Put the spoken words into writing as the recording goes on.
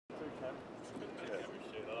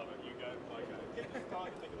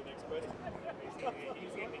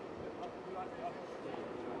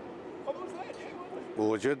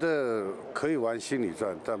我觉得可以玩心理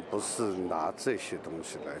战，但不是拿这些东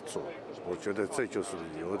西来做。我觉得这就是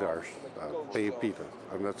有点卑鄙的，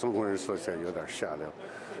那中国人说起来有点下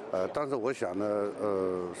流。但是我想呢，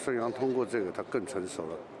孙杨通过这个他更成熟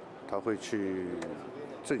了，他会去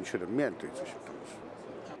正确的面对这些东西。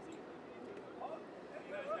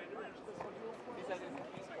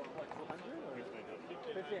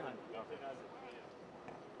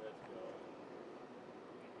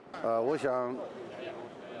我想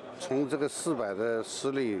从这个400的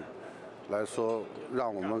失利来说，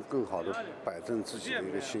让我们更好的摆正自己的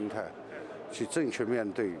一个心态，去正确面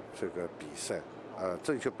对这个比赛，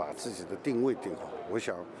正确把自己的定位定好。我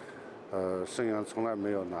想，孙杨从来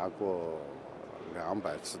没有拿过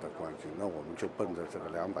200次的冠军，那我们就奔着这个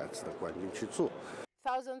200次的冠军去做。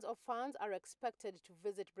Thousands of fans are expected to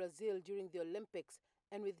visit Brazil during the Olympics,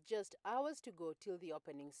 and with just hours to go till the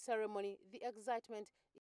opening ceremony, the excitement